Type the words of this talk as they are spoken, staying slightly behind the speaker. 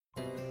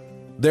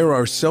There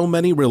are so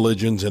many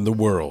religions in the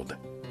world.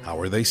 How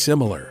are they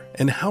similar,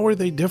 and how are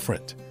they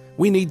different?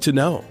 We need to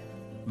know.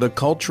 The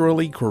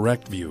culturally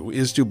correct view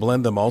is to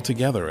blend them all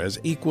together as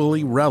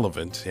equally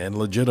relevant and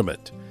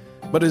legitimate.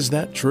 But is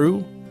that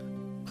true?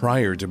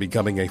 Prior to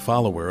becoming a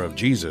follower of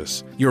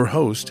Jesus, your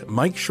host,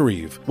 Mike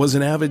Shreve, was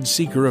an avid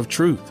seeker of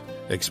truth,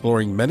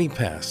 exploring many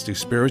paths to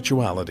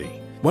spirituality.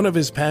 One of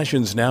his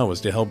passions now is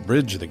to help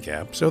bridge the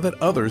gap so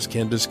that others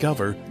can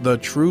discover the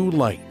true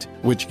light,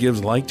 which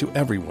gives light to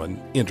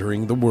everyone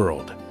entering the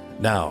world.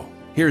 Now,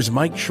 here's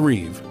Mike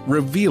Shreve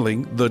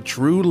revealing the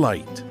true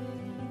light.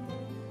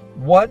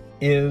 What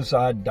is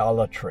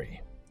idolatry?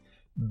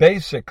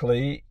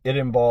 Basically, it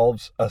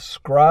involves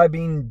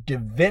ascribing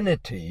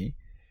divinity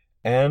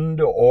and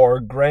or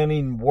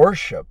granting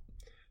worship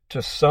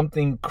to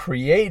something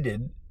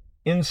created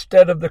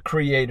instead of the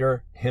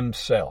Creator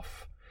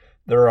himself.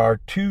 There are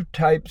two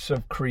types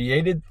of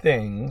created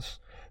things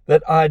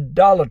that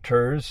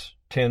idolaters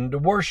tend to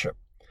worship.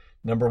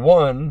 Number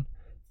one,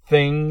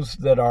 things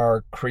that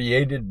are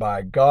created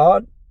by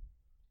God,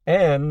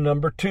 and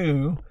number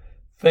two,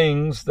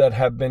 things that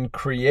have been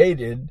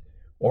created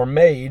or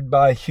made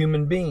by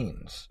human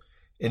beings.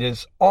 It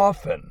is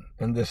often,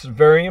 and this is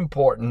very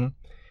important,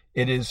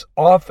 it is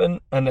often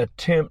an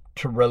attempt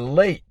to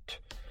relate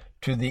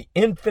to the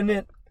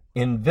infinite,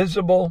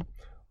 invisible,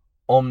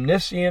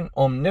 omniscient,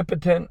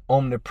 omnipotent,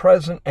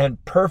 omnipresent,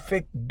 and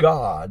perfect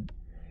God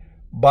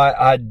by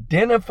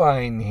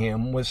identifying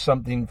him with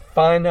something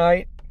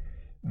finite,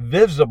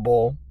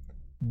 visible,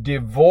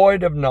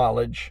 devoid of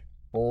knowledge,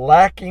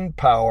 lacking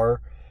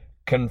power,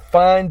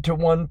 confined to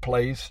one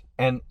place,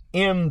 an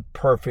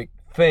imperfect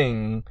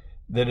thing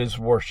that is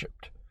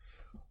worshipped.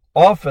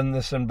 Often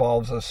this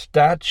involves a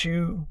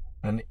statue,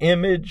 an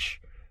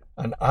image,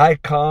 an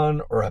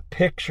icon, or a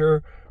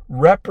picture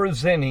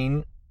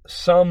representing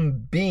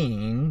some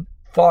being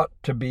thought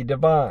to be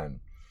divine.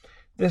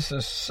 This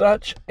is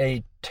such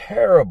a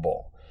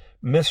terrible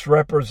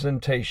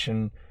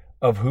misrepresentation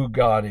of who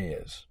God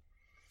is.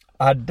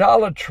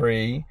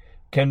 Idolatry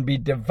can be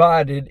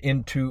divided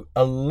into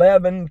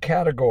 11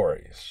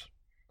 categories,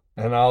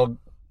 and I'll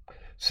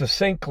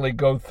succinctly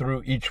go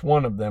through each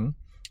one of them.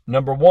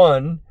 Number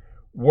one,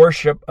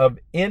 worship of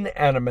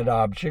inanimate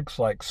objects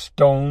like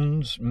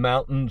stones,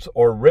 mountains,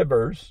 or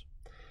rivers.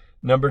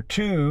 Number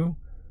two,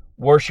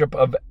 worship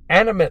of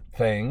animate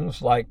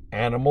things like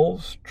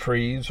animals,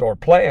 trees, or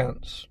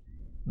plants.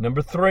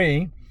 Number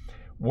three,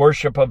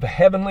 worship of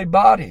heavenly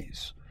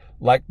bodies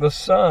like the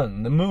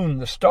sun, the moon,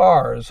 the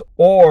stars,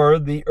 or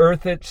the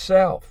earth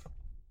itself.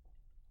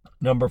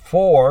 Number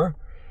four,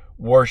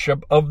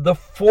 worship of the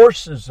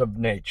forces of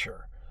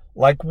nature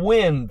like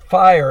wind,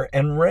 fire,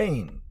 and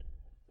rain.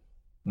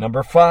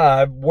 Number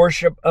five,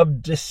 worship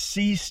of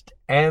deceased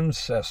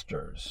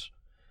ancestors.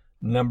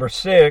 Number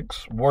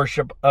six,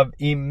 worship of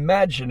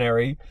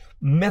imaginary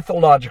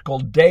mythological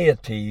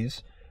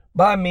deities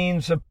by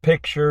means of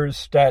pictures,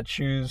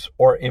 statues,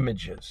 or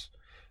images.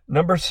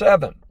 Number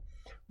seven,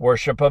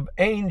 worship of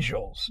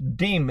angels,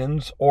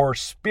 demons, or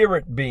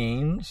spirit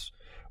beings,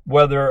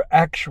 whether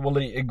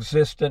actually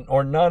existent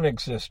or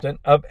non-existent,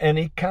 of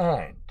any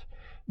kind.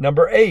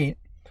 Number eight,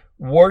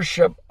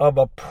 worship of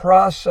a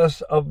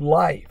process of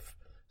life,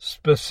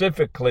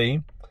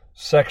 specifically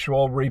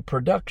sexual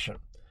reproduction.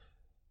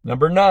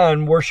 Number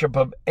nine, worship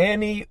of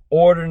any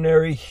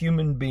ordinary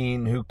human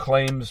being who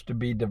claims to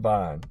be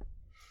divine.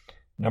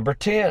 Number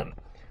 10,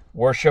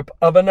 worship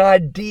of an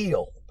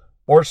ideal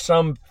or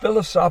some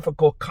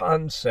philosophical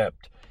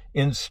concept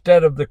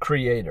instead of the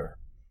Creator.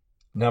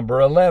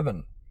 Number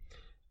 11,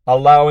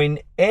 allowing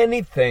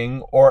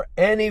anything or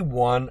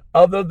anyone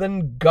other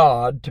than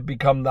God to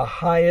become the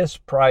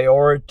highest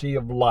priority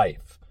of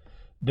life,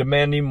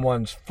 demanding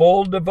one's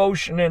full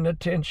devotion and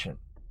attention.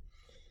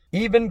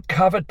 Even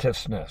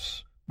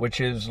covetousness, which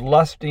is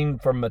lusting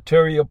for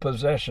material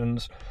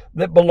possessions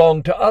that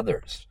belong to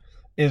others,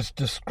 is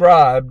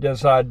described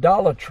as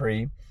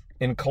idolatry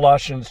in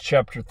Colossians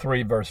chapter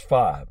 3, verse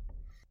 5.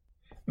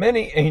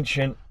 Many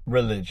ancient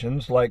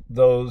religions, like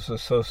those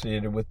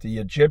associated with the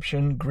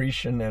Egyptian,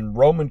 Grecian, and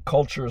Roman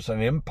cultures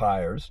and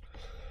empires,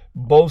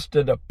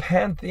 boasted a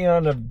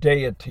pantheon of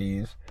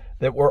deities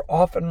that were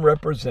often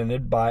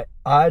represented by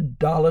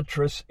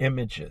idolatrous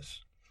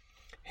images.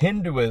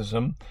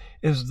 Hinduism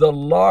is the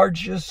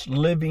largest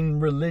living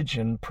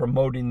religion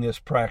promoting this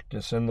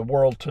practice in the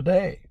world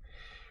today,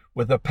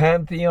 with a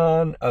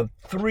pantheon of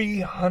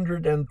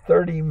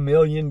 330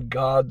 million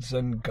gods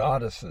and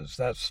goddesses.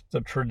 That's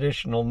the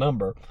traditional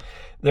number.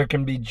 There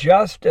can be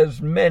just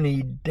as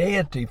many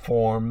deity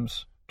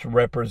forms to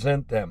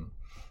represent them,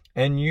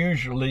 and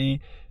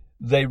usually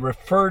they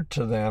refer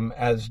to them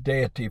as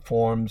deity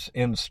forms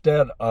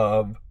instead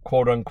of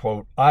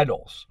quote-unquote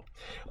idols.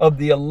 Of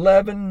the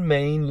 11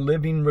 main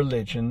living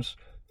religions,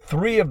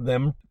 3 of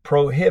them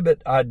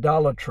prohibit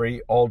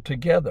idolatry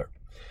altogether: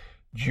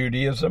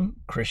 Judaism,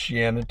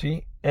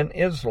 Christianity, and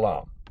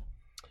Islam.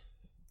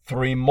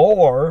 3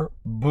 more,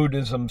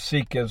 Buddhism,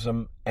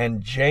 Sikhism,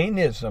 and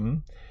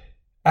Jainism,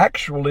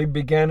 actually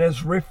began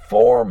as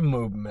reform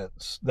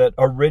movements that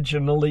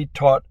originally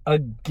taught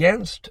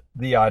against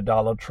the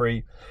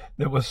idolatry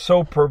that was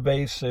so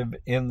pervasive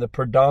in the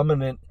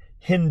predominant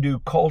Hindu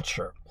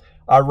culture.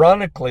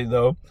 Ironically,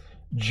 though,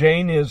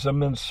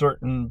 Jainism and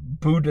certain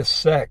Buddhist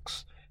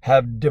sects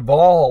have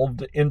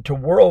devolved into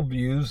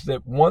worldviews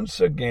that once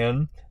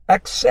again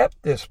accept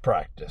this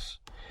practice.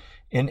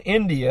 In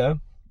India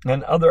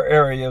and other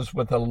areas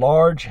with a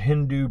large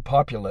Hindu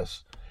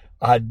populace,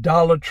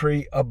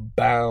 idolatry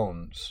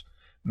abounds.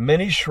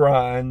 Many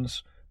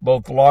shrines,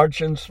 both large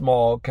and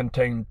small,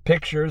 contain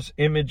pictures,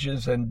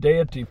 images, and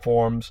deity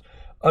forms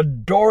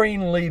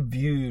adoringly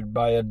viewed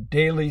by a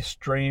daily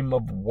stream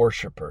of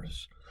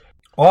worshippers.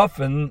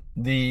 Often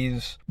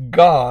these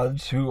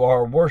gods who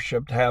are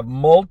worshipped have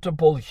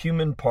multiple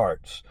human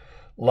parts,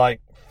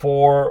 like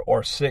 4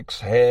 or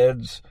 6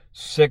 heads,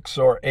 6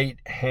 or 8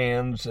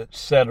 hands,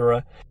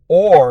 etc.,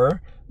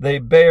 or they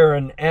bear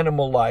an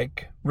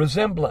animal-like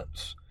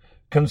resemblance.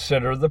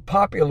 Consider the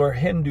popular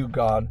Hindu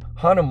god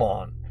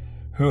Hanuman,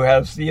 who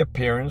has the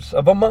appearance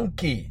of a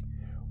monkey,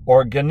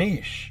 or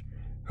Ganesh,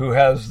 who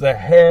has the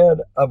head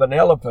of an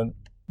elephant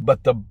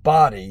but the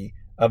body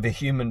of a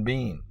human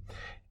being.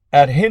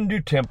 At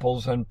Hindu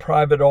temples and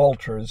private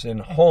altars in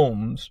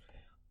homes,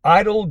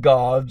 idol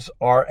gods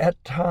are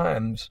at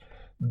times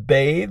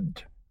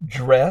bathed,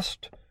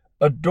 dressed,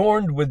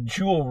 adorned with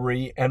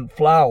jewelry and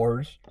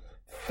flowers,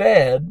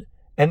 fed,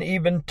 and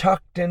even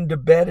tucked into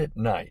bed at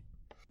night.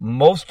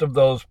 Most of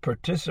those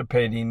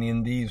participating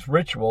in these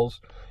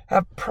rituals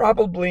have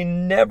probably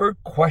never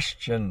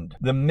questioned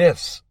the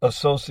myths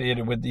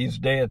associated with these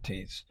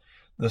deities.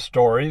 The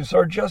stories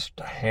are just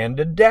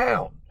handed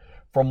down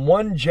from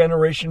one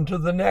generation to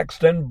the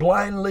next and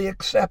blindly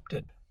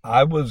accepted.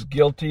 I was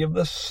guilty of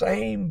the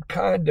same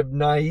kind of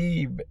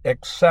naive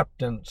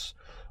acceptance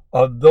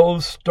of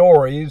those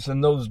stories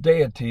and those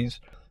deities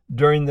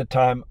during the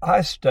time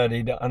I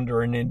studied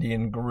under an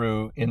Indian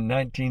guru in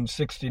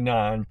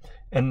 1969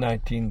 and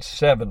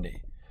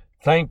 1970.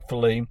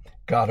 Thankfully,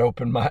 God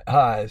opened my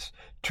eyes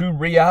to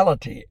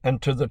reality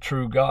and to the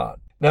true God.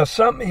 Now,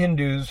 some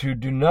Hindus who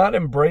do not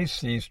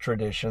embrace these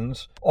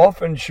traditions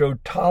often show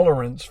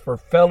tolerance for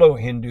fellow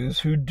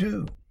Hindus who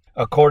do.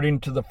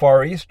 According to the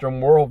Far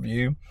Eastern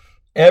worldview,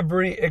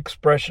 every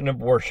expression of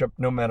worship,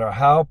 no matter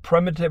how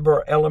primitive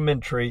or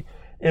elementary,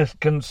 is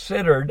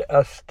considered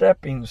a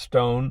stepping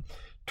stone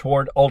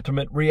toward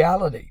ultimate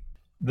reality.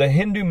 The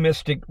Hindu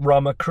mystic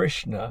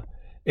Ramakrishna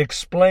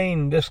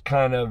explained this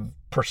kind of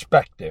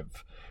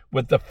perspective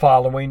with the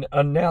following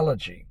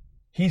analogy.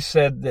 He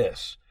said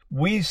this: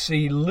 "We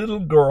see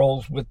little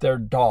girls with their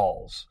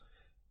dolls,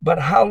 but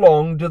how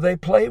long do they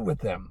play with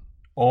them?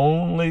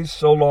 Only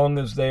so long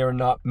as they are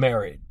not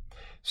married.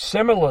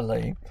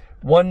 Similarly,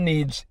 one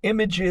needs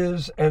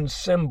images and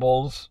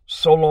symbols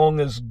so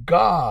long as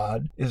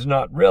God is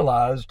not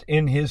realized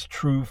in his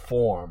true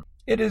form.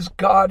 It is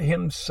God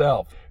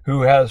himself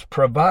who has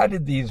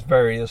provided these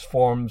various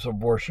forms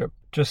of worship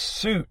to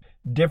suit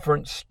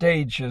different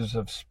stages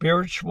of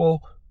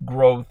spiritual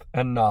growth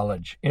and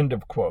knowledge." End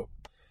of quote.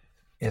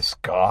 It's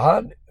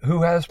God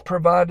who has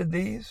provided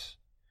these?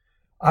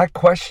 I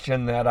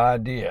question that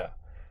idea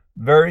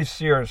very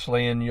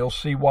seriously, and you'll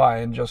see why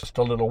in just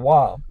a little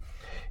while.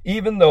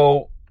 Even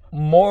though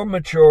more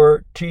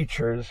mature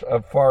teachers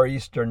of Far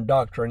Eastern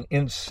doctrine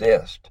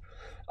insist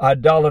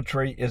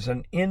idolatry is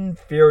an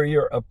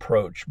inferior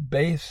approach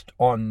based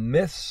on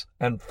myths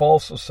and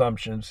false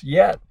assumptions,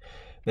 yet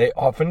they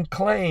often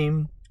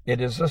claim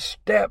it is a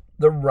step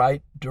the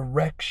right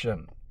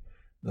direction.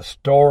 The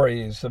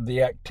stories of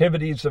the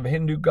activities of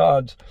Hindu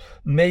gods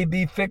may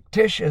be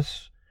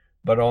fictitious,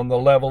 but on the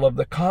level of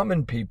the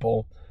common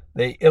people,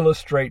 they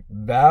illustrate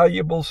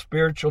valuable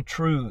spiritual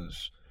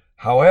truths.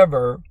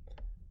 However,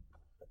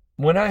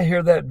 when I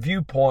hear that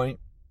viewpoint,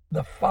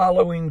 the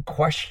following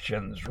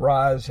questions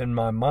rise in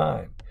my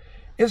mind.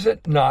 Is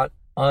it not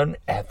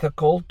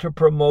unethical to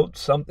promote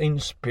something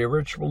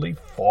spiritually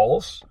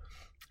false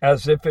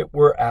as if it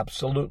were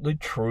absolutely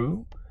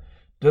true?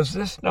 Does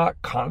this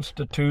not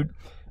constitute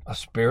a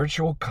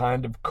spiritual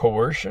kind of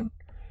coercion,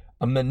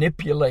 a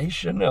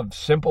manipulation of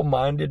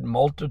simple-minded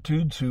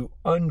multitudes who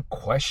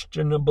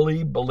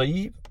unquestionably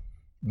believe?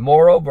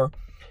 Moreover,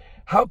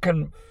 how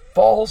can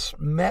false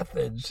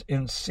methods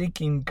in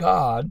seeking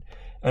God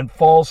and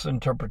false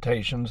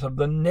interpretations of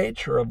the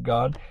nature of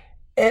God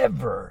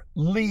ever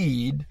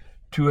lead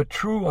to a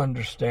true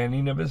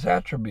understanding of his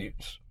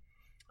attributes?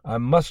 I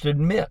must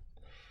admit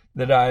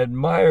that I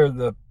admire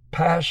the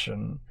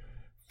passion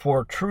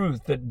for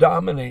truth that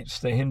dominates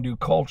the Hindu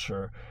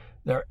culture.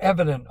 Their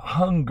evident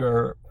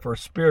hunger for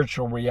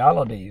spiritual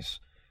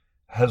realities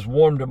has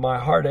warmed my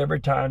heart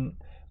every time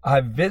I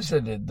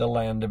visited the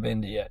land of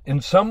India. In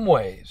some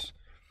ways,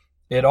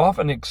 it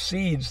often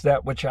exceeds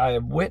that which I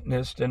have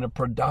witnessed in a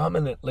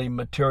predominantly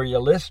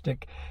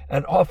materialistic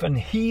and often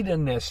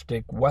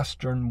hedonistic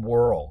Western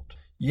world.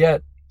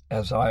 Yet,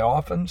 as I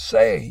often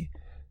say,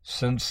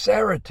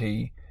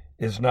 sincerity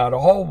is not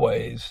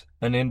always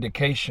an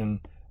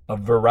indication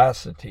of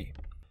veracity.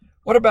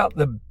 What about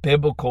the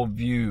biblical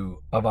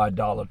view of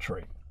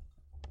idolatry?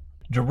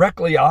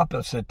 Directly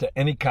opposite to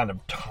any kind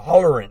of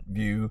tolerant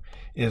view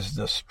is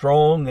the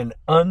strong and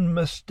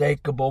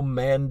unmistakable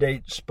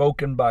mandate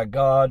spoken by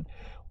God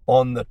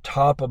on the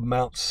top of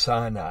Mount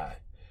Sinai.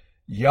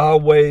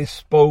 Yahweh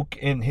spoke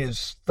in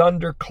his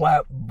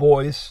thunderclap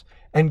voice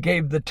and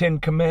gave the 10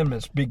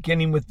 Commandments,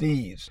 beginning with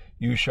these: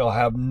 "You shall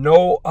have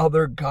no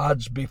other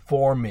gods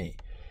before me.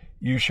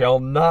 You shall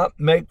not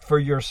make for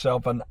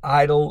yourself an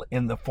idol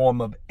in the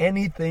form of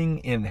anything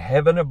in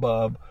heaven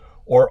above,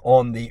 or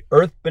on the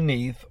earth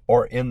beneath,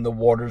 or in the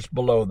waters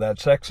below."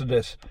 That's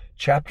Exodus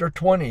chapter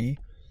 20,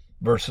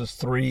 verses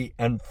 3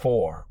 and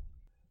 4.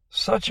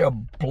 Such a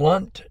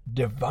blunt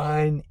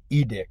divine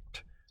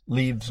edict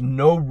leaves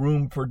no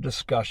room for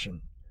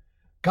discussion.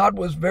 God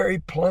was very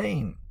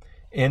plain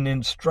in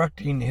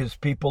instructing his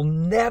people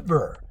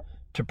never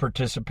to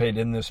participate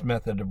in this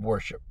method of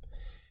worship.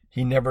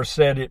 He never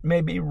said it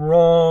may be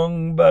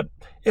wrong, but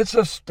it's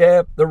a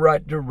step the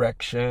right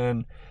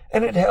direction,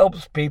 and it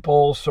helps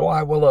people, so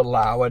I will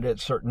allow it at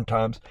certain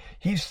times.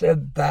 He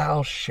said,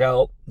 "Thou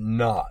shalt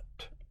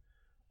not."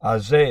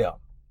 Isaiah,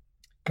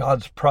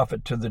 God's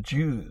prophet to the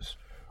Jews,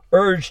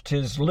 urged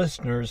his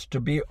listeners to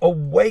be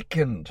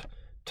awakened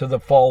to the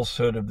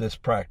falsehood of this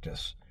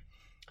practice.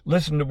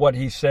 Listen to what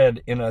he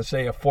said in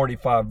Isaiah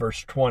 45,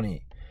 verse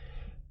 20.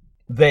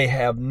 "They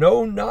have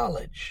no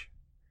knowledge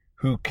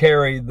who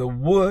carry the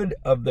wood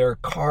of their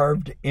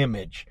carved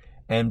image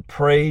and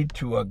pray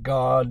to a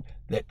God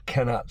that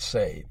cannot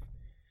save."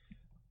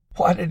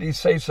 Why did he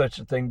say such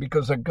a thing?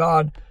 Because a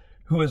God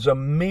who is a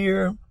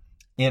mere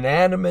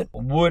inanimate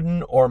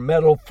wooden or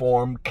metal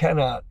form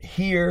cannot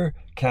hear,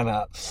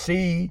 cannot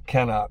see,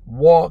 cannot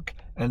walk,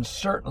 and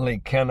certainly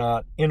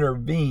cannot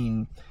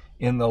intervene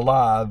in the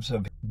lives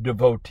of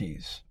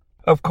devotees.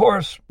 Of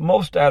course,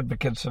 most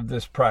advocates of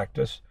this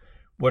practice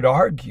would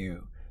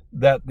argue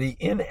that the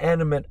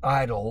inanimate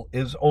idol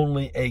is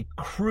only a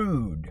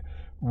crude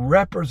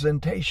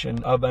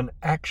representation of an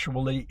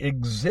actually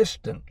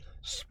existent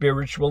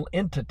spiritual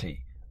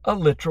entity, a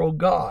literal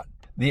God.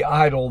 The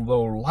idol,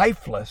 though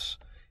lifeless,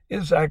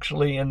 is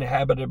actually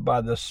inhabited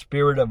by the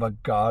spirit of a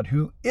God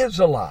who is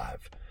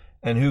alive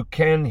and who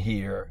can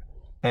hear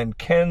and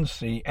can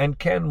see and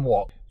can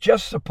walk.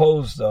 Just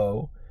suppose,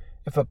 though,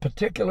 if a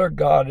particular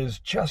God is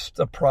just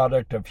the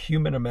product of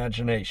human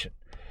imagination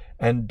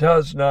and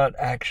does not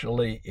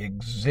actually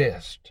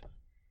exist,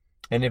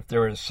 and if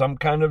there is some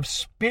kind of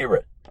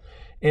spirit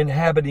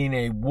inhabiting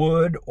a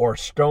wood or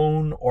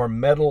stone or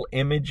metal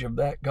image of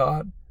that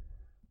God,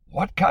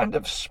 what kind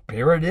of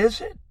spirit is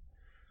it?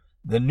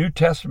 The New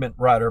Testament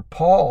writer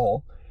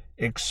Paul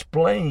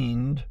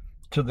explained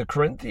to the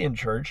Corinthian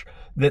church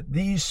that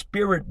these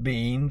spirit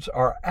beings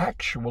are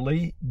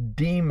actually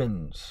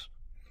demons.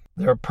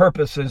 Their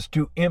purpose is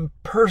to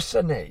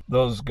impersonate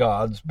those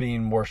gods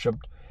being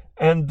worshipped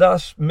and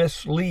thus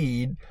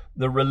mislead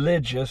the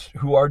religious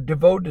who are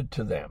devoted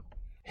to them,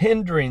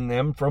 hindering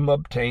them from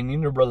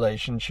obtaining a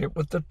relationship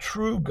with the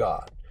true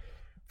God.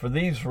 For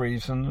these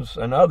reasons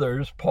and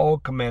others, Paul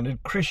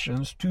commanded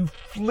Christians to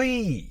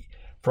flee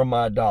from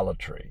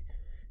idolatry.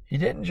 He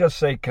didn't just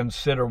say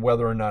consider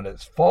whether or not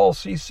it's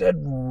false, he said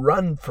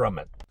run from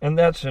it. And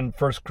that's in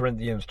 1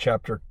 Corinthians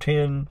chapter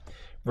 10,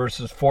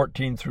 verses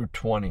 14 through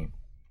 20.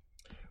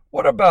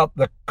 What about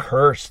the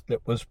curse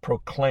that was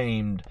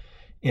proclaimed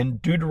in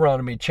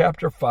Deuteronomy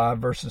chapter 5,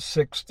 verses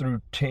 6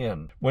 through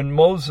 10? When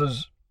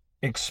Moses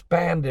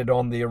expanded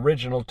on the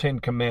original 10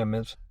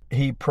 Commandments,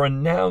 he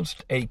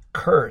pronounced a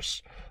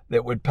curse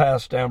that would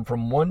pass down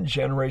from one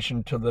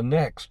generation to the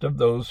next of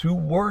those who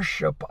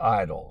worship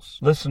idols.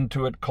 Listen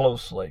to it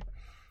closely.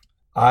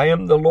 "I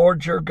am the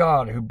Lord your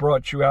God who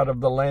brought you out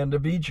of the land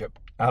of Egypt,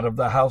 out of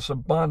the house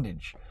of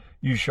bondage.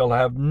 You shall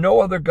have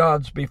no other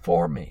gods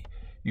before me.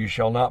 You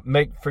shall not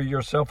make for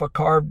yourself a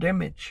carved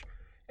image,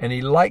 any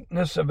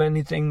likeness of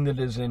anything that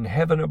is in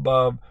heaven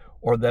above,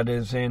 or that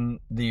is in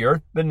the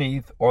earth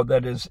beneath, or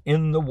that is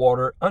in the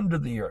water under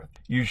the earth.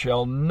 You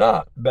shall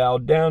not bow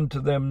down to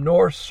them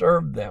nor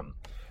serve them.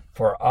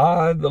 For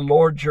I, the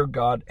Lord your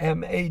God,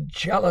 am a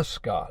jealous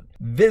God,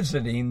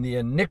 visiting the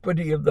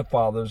iniquity of the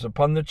fathers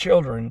upon the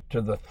children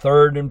to the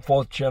third and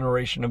fourth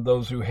generation of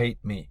those who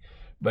hate me,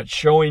 but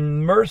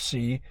showing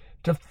mercy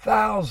to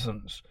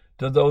thousands,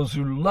 to those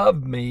who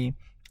love me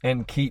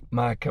and keep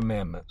my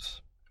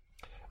commandments."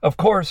 Of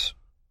course,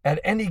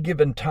 at any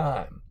given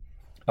time,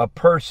 a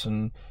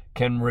person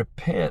can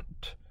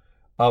repent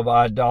of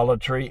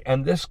idolatry,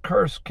 and this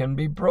curse can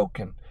be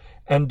broken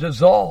and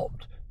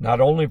dissolved, not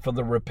only for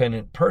the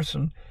repentant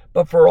person,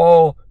 but for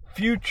all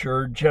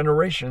future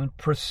generations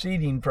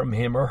proceeding from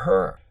him or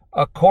her.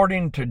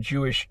 According to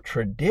Jewish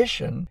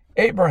tradition,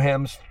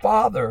 Abraham's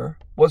father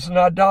was an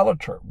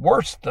idolater.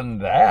 Worse than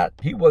that,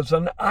 he was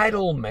an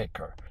idol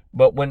maker.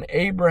 But when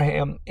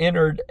Abraham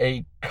entered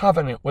a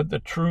covenant with the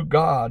true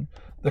God,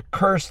 the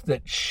curse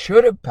that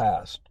should have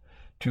passed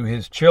to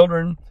his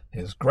children,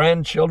 his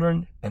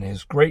grandchildren, and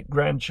his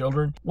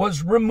great-grandchildren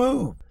was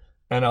removed,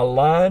 and a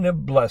line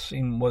of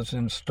blessing was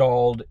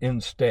installed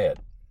instead.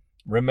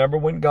 Remember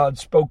when God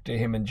spoke to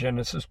him in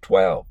Genesis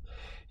 12.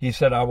 He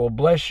said, I will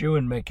bless you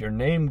and make your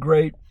name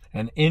great,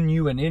 and in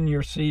you and in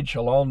your seed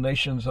shall all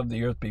nations of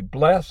the earth be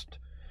blessed.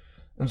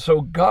 And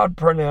so God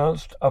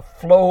pronounced a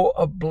flow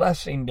of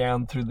blessing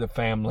down through the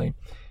family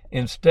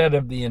instead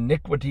of the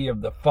iniquity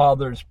of the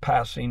fathers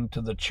passing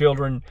to the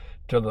children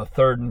to the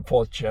third and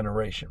fourth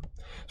generation.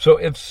 So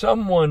if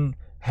someone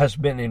has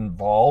been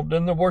involved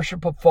in the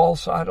worship of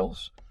false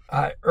idols,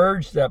 I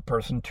urge that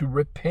person to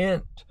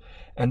repent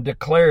and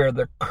declare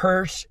the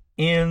curse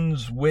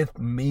ends with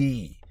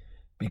me,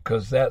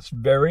 because that's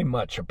very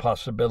much a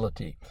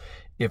possibility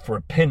if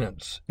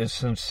repentance is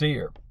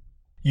sincere.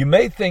 You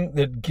may think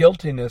that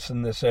guiltiness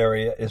in this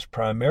area is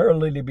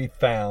primarily to be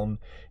found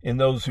in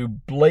those who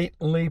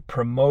blatantly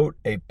promote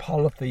a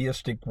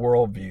polytheistic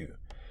worldview,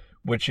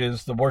 which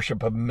is the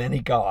worship of many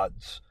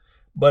gods,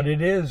 but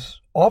it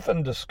is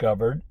often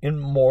discovered in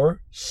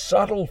more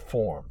subtle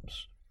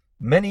forms.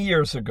 Many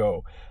years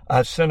ago,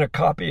 I sent a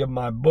copy of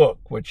my book,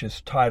 which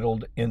is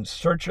titled In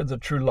Search of the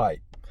True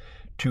Light,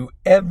 to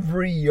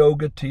every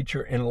yoga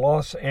teacher in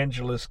Los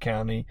Angeles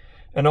County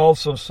and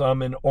also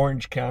some in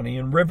Orange County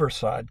and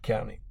Riverside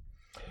County.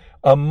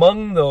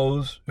 Among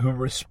those who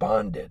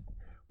responded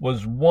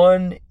was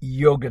one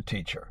yoga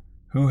teacher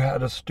who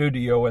had a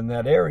studio in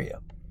that area.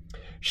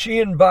 She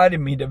invited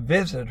me to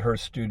visit her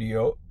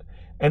studio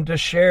and to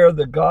share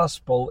the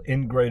gospel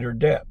in greater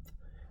depth.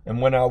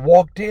 And when I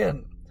walked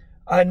in,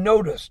 I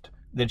noticed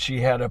that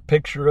she had a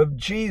picture of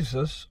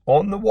Jesus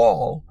on the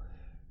wall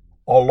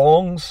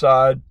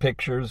alongside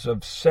pictures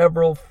of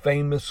several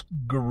famous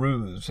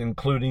gurus,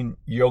 including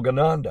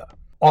Yogananda,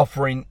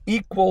 offering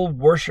equal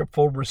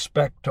worshipful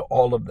respect to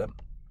all of them.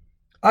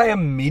 I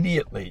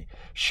immediately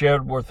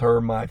shared with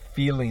her my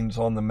feelings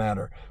on the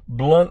matter,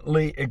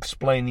 bluntly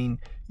explaining,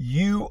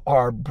 you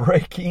are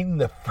breaking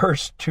the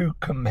first two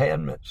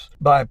commandments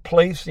by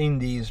placing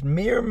these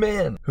mere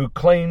men who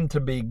claim to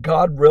be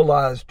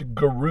God-realized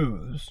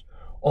gurus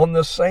on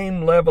the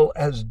same level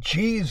as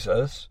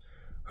Jesus,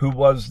 who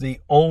was the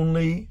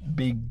only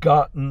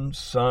begotten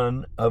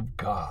Son of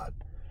God.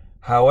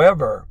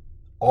 However,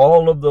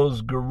 all of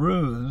those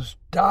gurus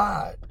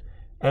died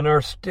and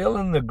are still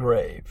in the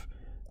grave,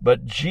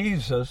 but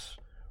Jesus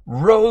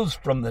rose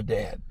from the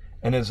dead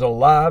and is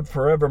alive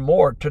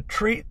forevermore. To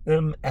treat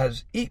them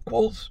as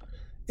equals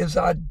is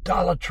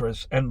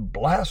idolatrous and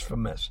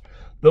blasphemous.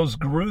 Those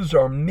gurus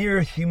are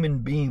mere human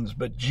beings,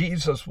 but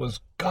Jesus was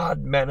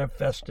God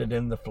manifested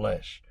in the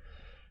flesh.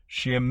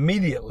 She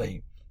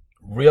immediately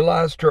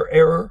realized her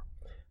error,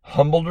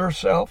 humbled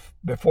herself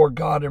before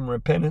God in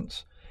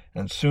repentance,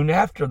 and soon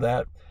after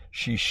that,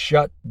 she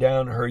shut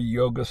down her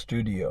yoga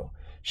studio.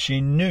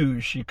 She knew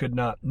she could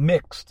not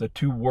mix the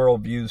two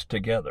worldviews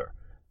together.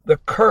 The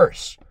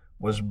curse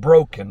was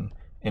broken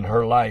in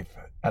her life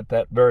at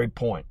that very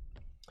point.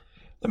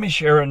 Let me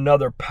share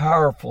another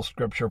powerful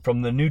scripture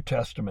from the New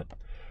Testament,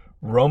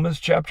 Romans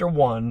chapter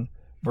 1,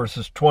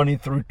 verses 20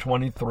 through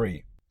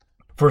 23.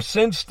 For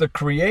since the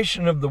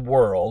creation of the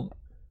world,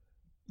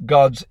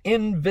 God's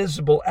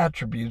invisible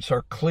attributes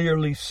are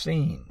clearly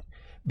seen,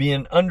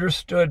 being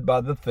understood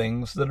by the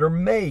things that are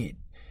made,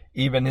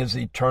 even his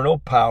eternal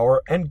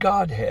power and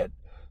Godhead,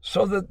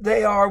 so that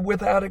they are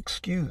without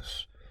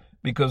excuse.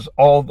 Because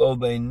although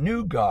they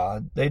knew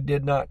God, they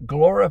did not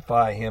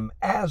glorify him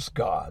as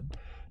God,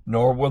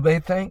 nor were they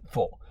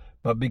thankful,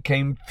 but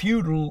became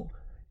futile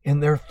in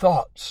their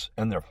thoughts,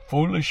 and their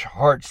foolish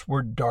hearts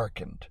were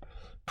darkened.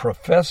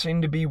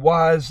 Professing to be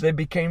wise, they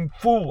became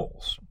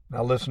fools.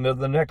 Now listen to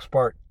the next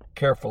part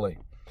carefully.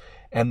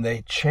 And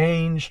they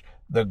changed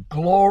the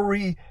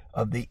glory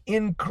of the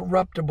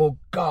incorruptible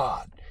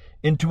God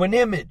into an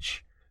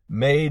image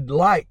made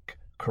like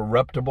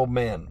corruptible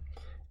men,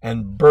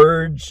 and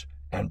birds,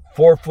 and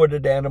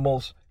four-footed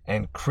animals,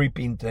 and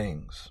creeping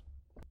things.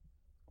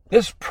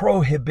 This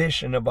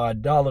prohibition of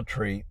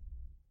idolatry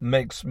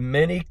makes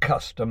many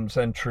customs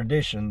and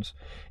traditions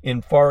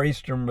in Far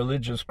Eastern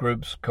religious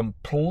groups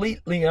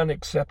completely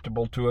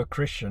unacceptable to a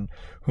Christian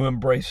who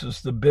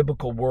embraces the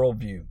biblical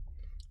worldview,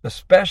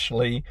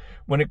 especially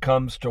when it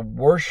comes to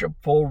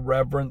worshipful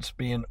reverence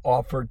being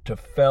offered to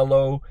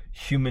fellow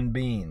human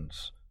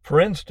beings. For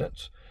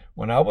instance,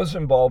 when I was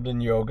involved in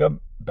yoga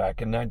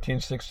back in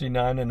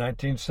 1969 and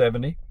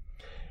 1970,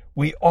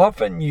 we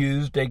often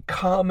used a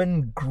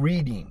common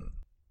greeting.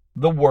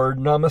 The word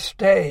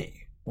namaste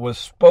was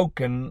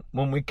spoken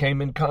when we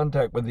came in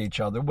contact with each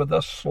other with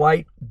a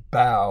slight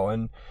bow,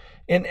 and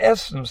in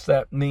essence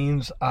that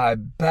means I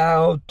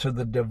bow to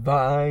the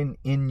divine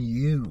in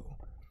you.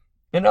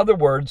 In other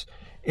words,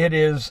 it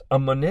is a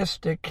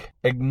monistic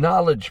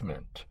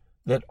acknowledgement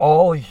that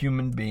all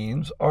human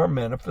beings are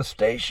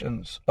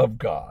manifestations of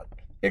God,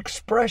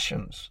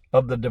 expressions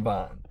of the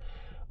divine.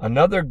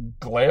 Another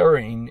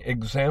glaring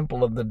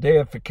example of the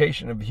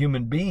deification of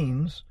human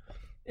beings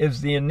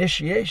is the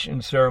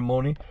initiation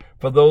ceremony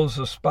for those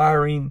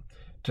aspiring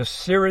to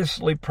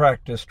seriously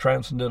practice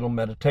transcendental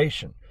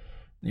meditation.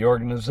 The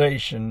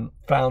organization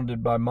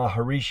founded by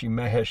Maharishi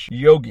Mahesh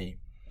Yogi,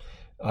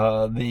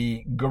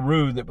 the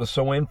guru that was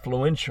so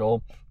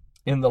influential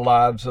in the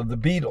lives of the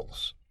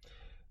Beatles.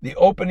 The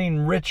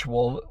opening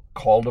ritual,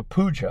 called a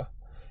puja,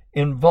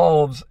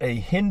 involves a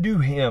Hindu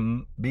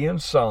hymn being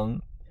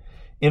sung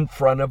in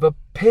front of a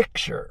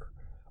picture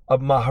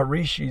of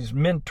Maharishi's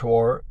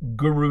mentor,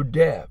 Guru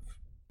Dev.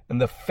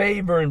 And the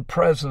favor and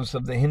presence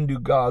of the Hindu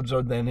gods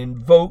are then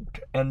invoked,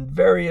 and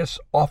various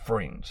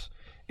offerings,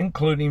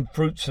 including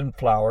fruits and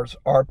flowers,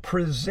 are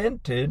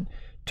presented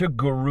to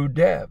Guru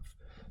Dev,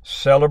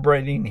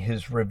 celebrating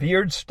his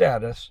revered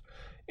status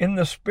in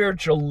the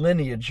spiritual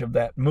lineage of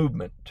that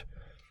movement.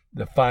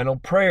 The final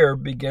prayer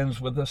begins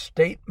with a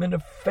statement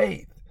of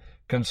faith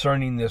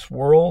concerning this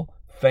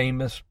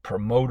world-famous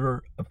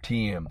promoter of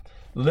TM.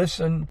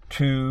 Listen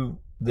to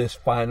this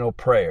final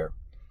prayer,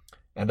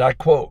 and I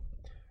quote,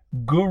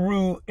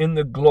 "Guru in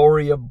the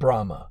glory of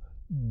Brahma,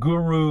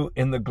 Guru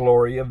in the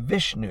glory of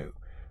Vishnu,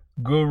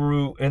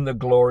 Guru in the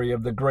glory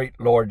of the great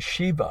Lord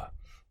Shiva,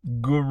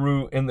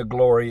 Guru in the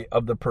glory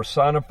of the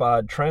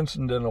personified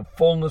transcendental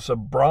fullness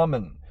of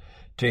Brahman.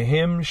 To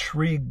him,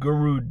 Sri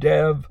Guru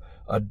Dev,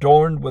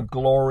 adorned with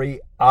glory,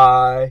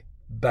 I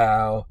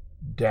bow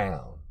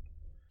down."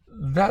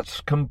 That's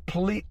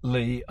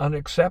completely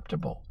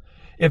unacceptable.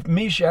 If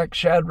Meshach,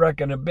 Shadrach,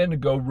 and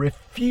Abednego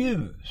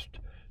refused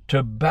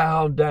to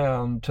bow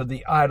down to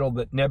the idol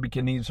that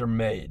Nebuchadnezzar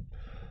made,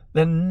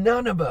 then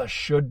none of us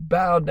should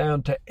bow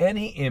down to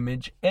any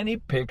image, any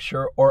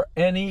picture, or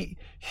any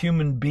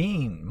human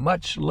being,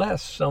 much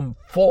less some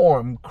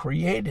form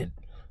created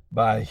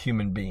by a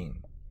human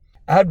being.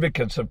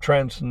 Advocates of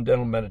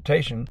transcendental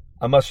meditation,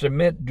 I must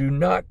admit, do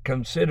not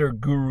consider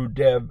Guru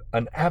Dev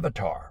an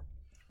avatar,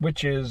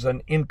 which is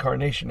an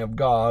incarnation of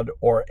God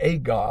or a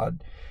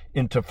God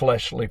into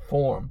fleshly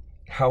form.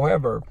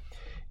 However,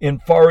 in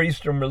Far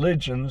Eastern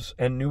religions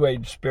and New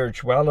Age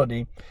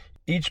spirituality,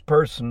 each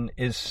person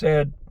is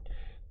said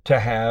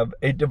to have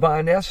a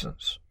divine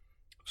essence.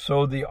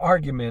 So the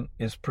argument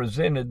is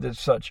presented that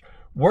such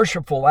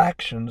worshipful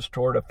actions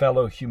toward a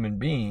fellow human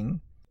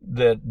being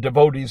that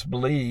devotees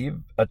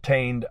believe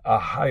attained a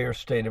higher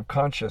state of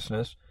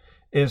consciousness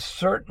is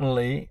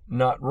certainly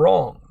not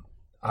wrong.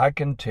 I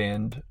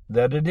contend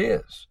that it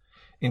is.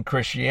 In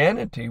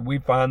Christianity, we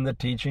find the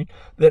teaching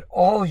that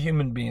all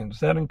human beings,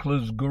 that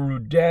includes Guru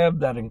Dev,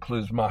 that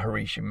includes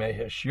Maharishi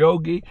Mahesh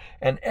Yogi,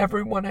 and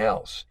everyone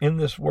else in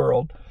this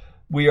world,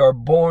 we are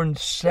born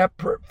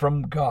separate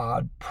from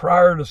God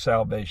prior to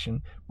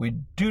salvation. We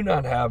do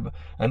not have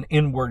an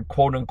inward,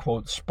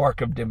 quote-unquote, spark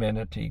of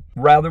divinity.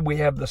 Rather, we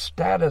have the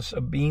status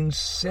of being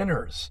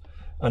sinners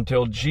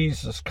until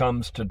Jesus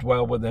comes to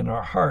dwell within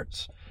our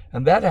hearts.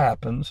 And that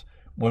happens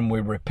when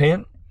we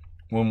repent,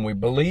 when we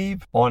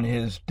believe on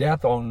his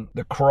death on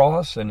the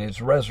cross and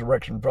his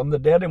resurrection from the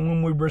dead, and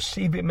when we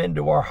receive him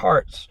into our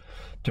hearts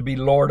to be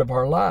Lord of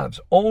our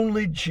lives.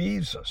 Only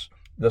Jesus,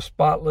 the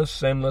spotless,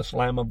 sinless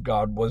Lamb of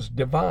God, was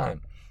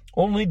divine.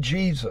 Only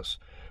Jesus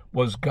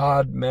was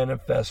God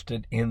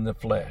manifested in the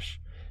flesh.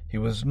 He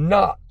was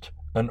not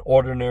an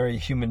ordinary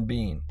human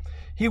being.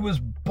 He was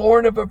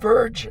born of a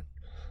virgin.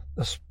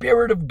 The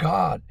Spirit of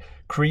God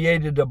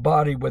created a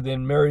body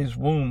within Mary's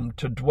womb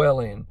to dwell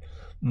in.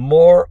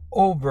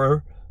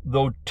 Moreover,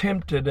 though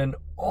tempted in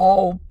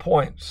all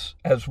points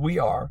as we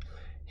are,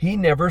 he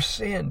never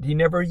sinned. He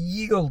never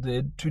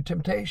yielded to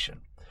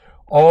temptation.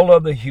 All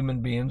other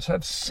human beings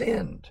have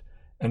sinned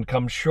and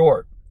come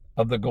short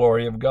of the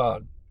glory of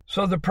God.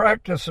 So the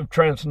practice of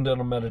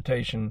transcendental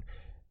meditation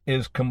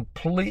is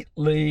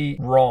completely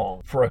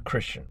wrong for a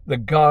Christian. The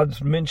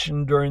gods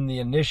mentioned during the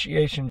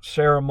initiation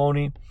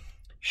ceremony,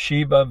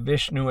 Shiva,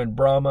 Vishnu, and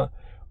Brahma,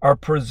 are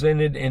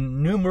presented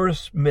in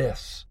numerous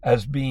myths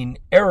as being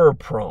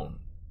error-prone,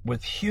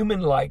 with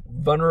human-like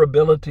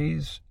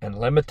vulnerabilities and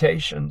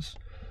limitations,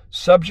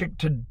 subject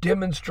to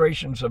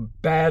demonstrations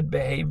of bad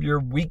behavior,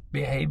 weak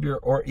behavior,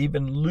 or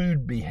even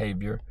lewd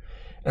behavior,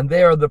 and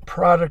they are the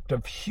product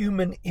of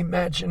human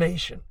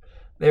imagination.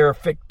 They are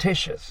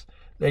fictitious.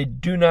 They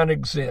do not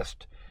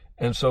exist,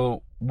 and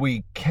so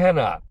we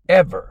cannot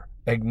ever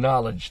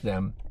acknowledge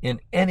them in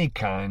any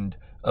kind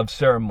of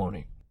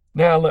ceremony.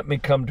 Now let me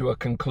come to a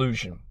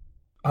conclusion.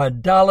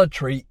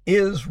 Idolatry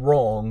is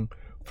wrong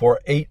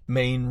for 8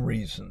 main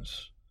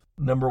reasons.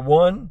 Number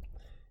 1,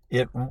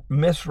 it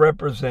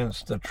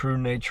misrepresents the true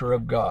nature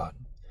of God.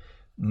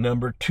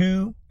 Number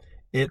 2,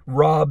 it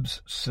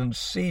robs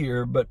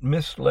sincere but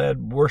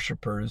misled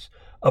worshipers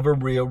of a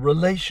real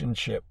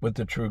relationship with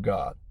the true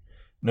God.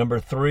 Number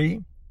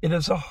 3, it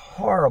is a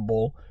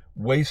horrible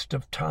waste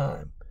of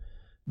time.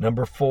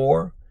 Number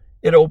 4,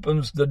 it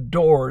opens the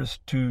doors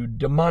to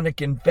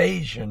demonic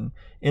invasion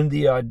in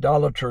the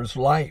idolater's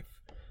life.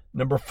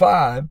 Number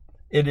 5,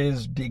 it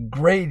is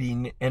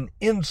degrading and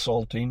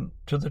insulting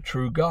to the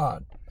true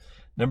God.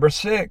 Number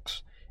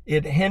 6,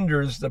 it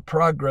hinders the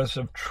progress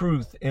of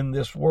truth in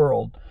this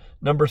world.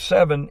 Number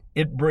 7,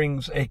 it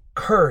brings a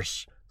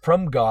curse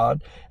from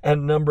God.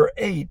 And number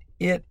 8,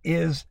 it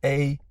is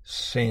a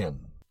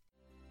sin.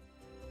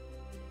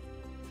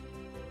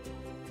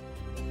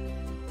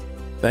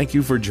 Thank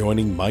you for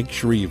joining Mike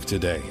Shreve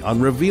today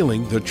on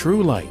Revealing the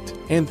True Light,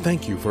 and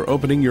thank you for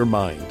opening your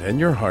mind and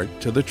your heart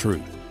to the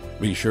truth.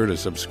 Be sure to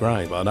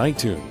subscribe on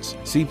iTunes,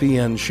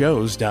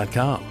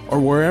 cpnshows.com, or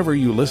wherever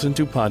you listen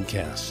to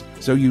podcasts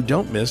so you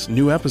don't miss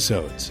new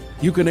episodes.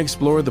 You can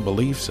explore the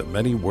beliefs of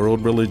many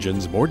world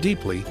religions more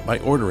deeply by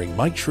ordering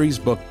Mike Shree's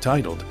book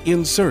titled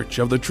In Search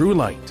of the True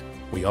Light.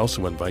 We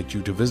also invite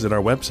you to visit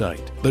our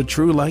website,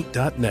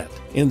 thetruelight.net,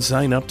 and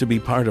sign up to be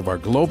part of our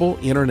global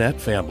internet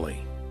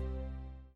family.